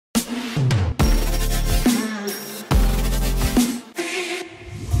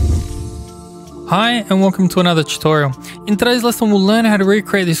Hi and welcome to another tutorial. In today's lesson we'll learn how to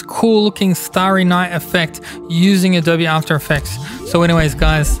recreate this cool looking starry night effect using Adobe After Effects. So anyways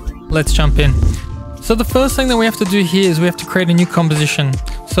guys, let's jump in. So the first thing that we have to do here is we have to create a new composition.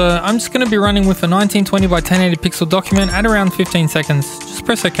 So I'm just going to be running with a 1920 by 1080 pixel document at around 15 seconds. Just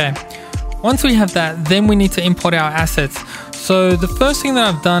press OK. Once we have that, then we need to import our assets. So the first thing that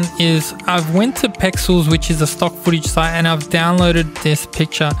I've done is I've went to Pexels, which is a stock footage site, and I've downloaded this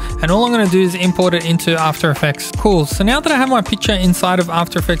picture, and all I'm going to do is import it into After Effects. Cool. So now that I have my picture inside of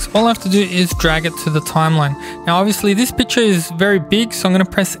After Effects, all I have to do is drag it to the timeline. Now obviously this picture is very big, so I'm going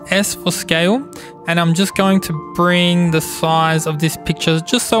to press S for scale, and I'm just going to bring the size of this picture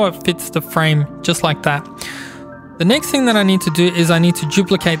just so it fits the frame, just like that. The next thing that I need to do is I need to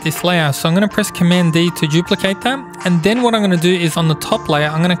duplicate this layer. So I'm going to press Command D to duplicate that. And then what I'm going to do is on the top layer,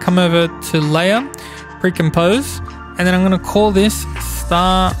 I'm going to come over to Layer, Pre-Compose, and then I'm going to call this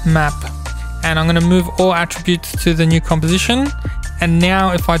Star Map. And I'm going to move all attributes to the new composition. And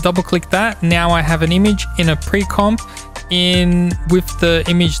now if I double click that, now I have an image in a pre-comp with the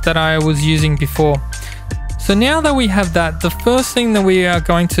image that I was using before. So now that we have that, the first thing that we are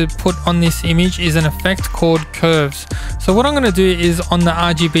going to put on this image is an effect called curves. So what I'm going to do is on the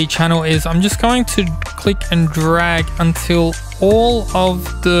RGB channel is I'm just going to click and drag until all of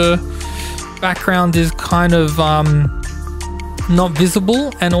the background is kind of not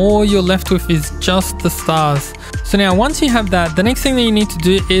visible, and all you're left with is just the stars. So now once you have that, the next thing that you need to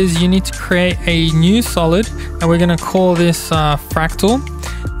do is you need to create a new solid, and we're going to call this Fractal.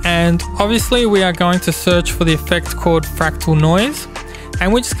 And obviously we are going to search for the effect called Fractal Noise,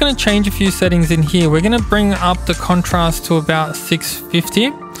 and we're just going to change a few settings in here. We're going to bring up the contrast to about 650.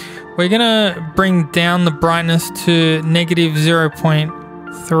 We're going to bring down the brightness to negative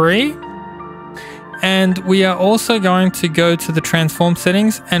 0.3. And we are also going to go to the transform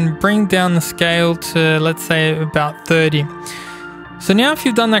settings and bring down the scale to, let's say, about 30. So now if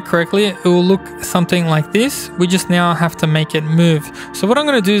you've done that correctly, it will look something like this. We just now have to make it move. So what I'm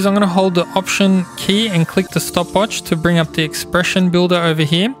going to do is I'm going to hold the Option key and click the stopwatch to bring up the expression builder over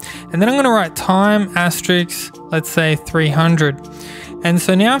here. And then I'm going to write time asterisk, let's say 300. And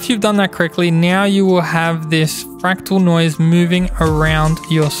so now if you've done that correctly, now you will have this fractal noise moving around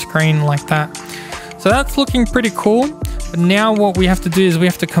your screen like that. So that's looking pretty cool. But now what we have to do is we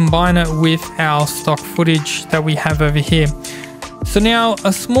have to combine it with our stock footage that we have over here. So now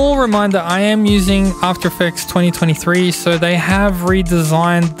a small reminder, I am using After Effects 2023, so they have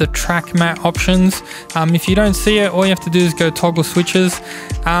redesigned the track matte options. If you don't see it, all you have to do is go toggle switches.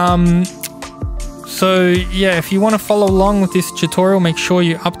 So yeah, if you want to follow along with this tutorial, make sure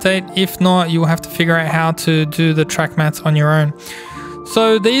you update. If not, you'll have to figure out how to do the track mattes on your own.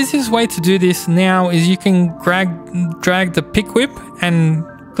 So the easiest way to do this now is you can drag the pick whip and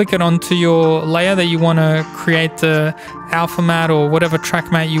click it onto your layer that you want to create the alpha matte or whatever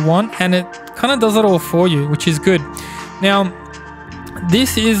track matte you want, and it kind of does it all for you, which is good. Now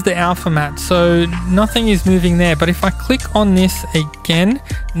this is the alpha matte, so nothing is moving there, but if I click on this again,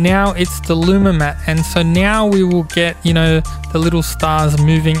 now it's the luma matte, and so now we will get, you know, the little stars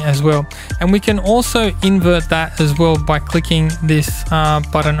moving as well. And we can also invert that as well by clicking this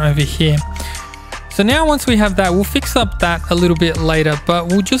button over here. So now once we have that, we'll fix up that a little bit later, but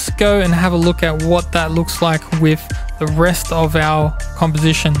we'll just go and have a look at what that looks like with the rest of our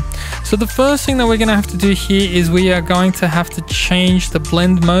composition. So the first thing that we're going to have to do here is we are going to have to change the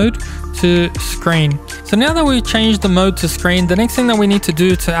blend mode to screen. So now that we've changed the mode to screen, the next thing that we need to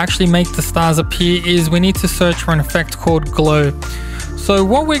do to actually make the stars appear is we need to search for an effect called glow. So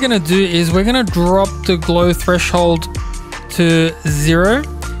what we're going to do is we're going to drop the glow threshold to 0.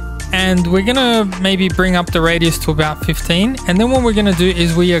 And we're going to maybe bring up the radius to about 15. And then what we're going to do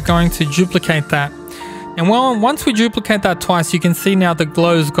is we are going to duplicate that. And well, once we duplicate that twice, you can see now the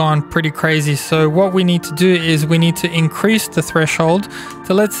glow's gone pretty crazy. So what we need to do is we need to increase the threshold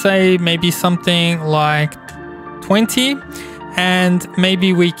to, let's say, maybe something like 20. And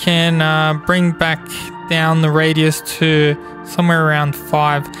maybe we can bring back down the radius to somewhere around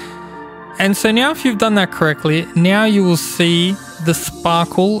 5. And so now if you've done that correctly, now you will see the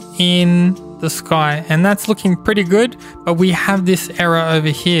sparkle in the sky, and that's looking pretty good, but we have this error over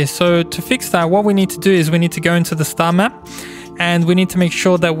here. So to fix that, what we need to do is we need to go into the star map, and we need to make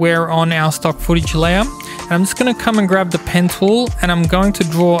sure that we're on our stock footage layer. And I'm just going to come and grab the pen tool, and I'm going to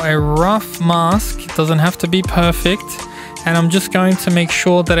draw a rough mask. It doesn't have to be perfect. And I'm just going to make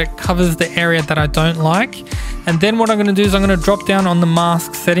sure that it covers the area that I don't like. And then what I'm going to do is I'm going to drop down on the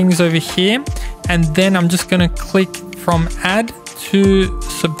mask settings over here, and then I'm just going to click from add to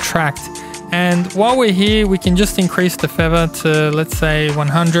subtract. And while we're here, we can just increase the feather to, let's say,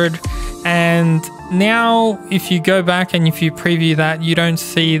 100. And now if you go back and if you preview that, you don't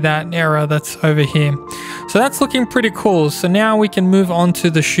see that error that's over here. So that's looking pretty cool. So now we can move on to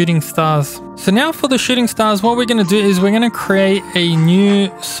the shooting stars. So now for the shooting stars, what we're going to do is we're going to create a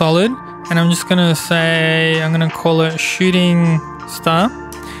new solid. And I'm just going to say, I'm going to call it shooting star.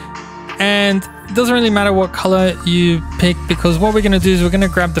 And it doesn't really matter what color you pick, because what we're going to do is we're going to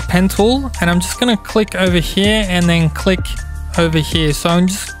grab the pen tool, and I'm just going to click over here and then click over here. So I'm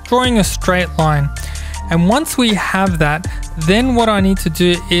just drawing a straight line. And once we have that, then what I need to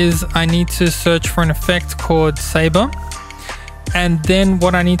do is I need to search for an effect called Saber. And then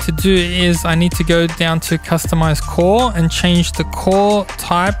what I need to do is I need to go down to customize core and change the core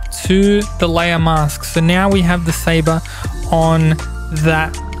type to the layer mask. So now we have the saber on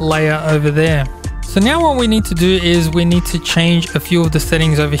that layer over there. So now what we need to do is we need to change a few of the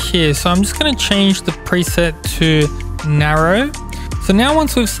settings over here. So I'm just going to change the preset to narrow. So now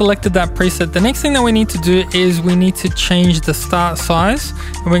once we've selected that preset, the next thing that we need to do is we need to change the start size,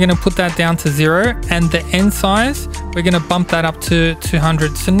 and we're going to put that down to 0, and the end size, we're going to bump that up to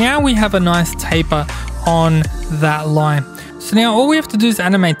 200. So now we have a nice taper on that line. So now all we have to do is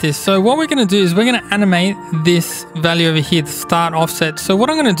animate this. So what we're going to do is we're going to animate this value over here, the start offset. So what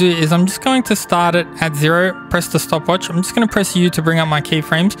I'm going to do is I'm just going to start it at 0, press the stopwatch. I'm just going to press U to bring up my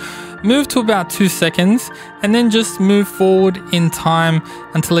keyframes, move to about 2 seconds, and then just move forward in time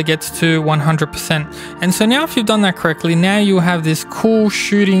until it gets to 100%. And so now if you've done that correctly, now you have this cool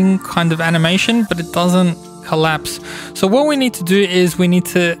shooting kind of animation, but it doesn't collapse. So what we need to do is we need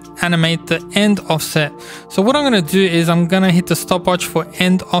to animate the end offset. So what I'm going to do is I'm going to hit the stopwatch for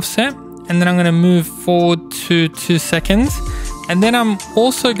end offset, and then I'm going to move forward to 2 seconds, and then I'm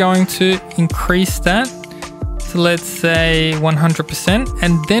also going to increase that to, let's say, 100%.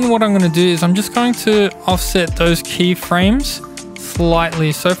 And then what I'm going to do is I'm just going to offset those keyframes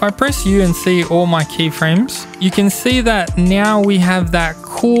slightly. So if I press U and see all my keyframes, you can see that now we have that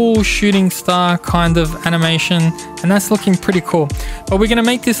cool shooting star kind of animation, and that's looking pretty cool. But we're going to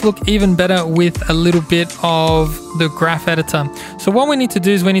make this look even better with a little bit of the graph editor. So what we need to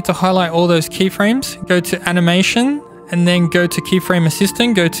do is we need to highlight all those keyframes, go to animation, and then go to keyframe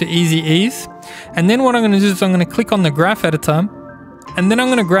assistant, go to easy ease. And then what I'm going to do is I'm going to click on the graph editor, and then I'm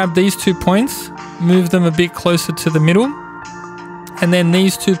going to grab these 2 points, move them a bit closer to the middle, and then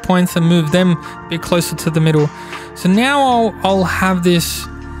these 2 points and move them a bit closer to the middle. So now I'll have this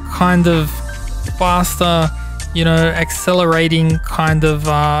kind of faster, you know, accelerating kind of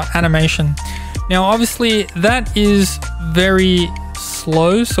animation. Now obviously that is very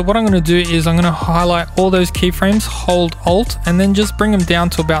slow. So what I'm going to do is I'm going to highlight all those keyframes, hold Alt, and then just bring them down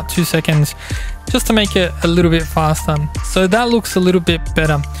to about 2 seconds just to make it a little bit faster. So that looks a little bit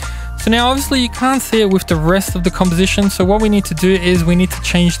better. So now obviously you can't see it with the rest of the composition. So what we need to do is we need to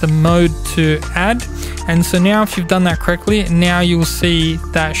change the mode to add. And so now if you've done that correctly, now you will see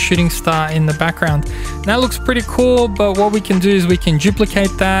that shooting star in the background. And that looks pretty cool, but what we can do is we can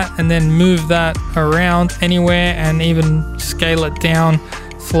duplicate that and then move that around anywhere and even scale it down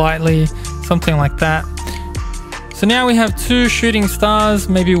slightly, something like that. So now we have 2 shooting stars.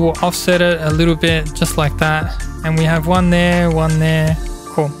 Maybe we'll offset it a little bit just like that. And we have one there, one there.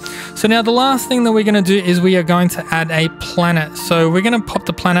 Cool. So now the last thing that we're going to do is we are going to add a planet. So we're going to pop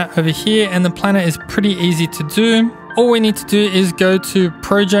the planet over here, and the planet is pretty easy to do. All we need to do is go to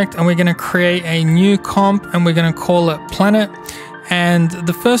project, and we're going to create a new comp, and we're going to call it planet. And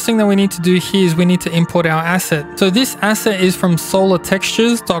the first thing that we need to do here is we need to import our asset. So this asset is from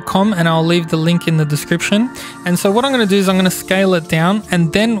solartextures.com, and I'll leave the link in the description. And so what I'm going to do is I'm going to scale it down,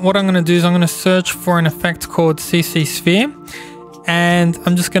 and then what I'm going to do is I'm going to search for an effect called CC Sphere. And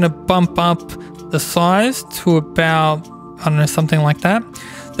I'm just going to bump up the size to about, I don't know, something like that.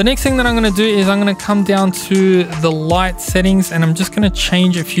 The next thing that I'm going to do is I'm going to come down to the light settings, and I'm just going to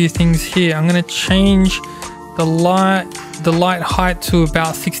change a few things here. I'm going to change the light height to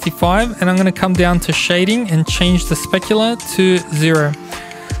about 65, and I'm going to come down to shading and change the specular to 0.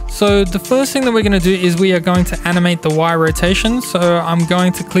 So the first thing that we're going to do is we are going to animate the Y rotation. So I'm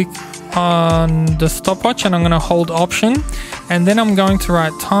going to click on the stopwatch, and I'm going to hold Option, and then I'm going to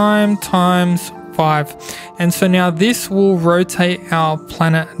write time times 5. And so now this will rotate our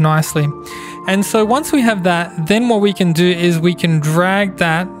planet nicely. And so once we have that, then what we can do is we can drag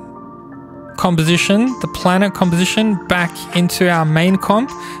that composition, the planet composition, back into our main comp.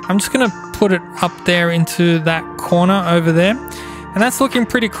 I'm just going to put it up there into that corner over there. And that's looking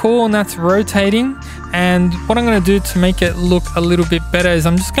pretty cool, and that's rotating. And what I'm going to do to make it look a little bit better is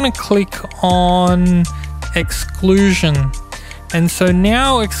I'm just going to click on exclusion. And so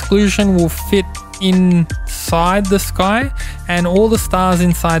now exclusion will fit inside the sky, and all the stars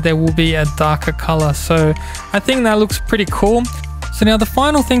inside there will be a darker color. So I think that looks pretty cool. So now the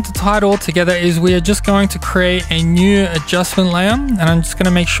final thing to tie it all together is we are just going to create a new adjustment layer, and I'm just going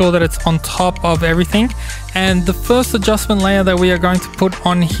to make sure that it's on top of everything. And the first adjustment layer that we are going to put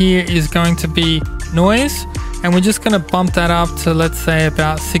on here is going to be noise, and we're just going to bump that up to, let's say,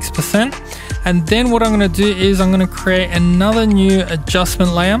 about 6%. And then what I'm going to do is I'm going to create another new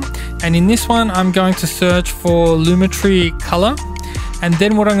adjustment layer, and in this one I'm going to search for lumetri color. And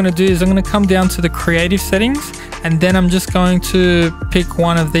then what I'm going to do is I'm going to come down to the creative settings, and then I'm just going to pick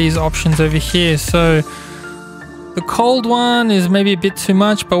one of these options over here. So the cold one is maybe a bit too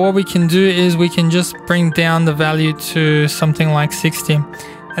much, but what we can do is we can just bring down the value to something like 60.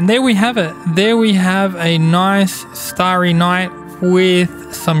 And there we have it. There we have a nice starry night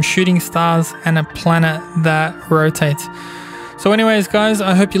with some shooting stars and a planet that rotates. So anyways guys,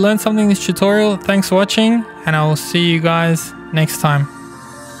 I hope you learned something in this tutorial. Thanks for watching, and I will see you guys next time.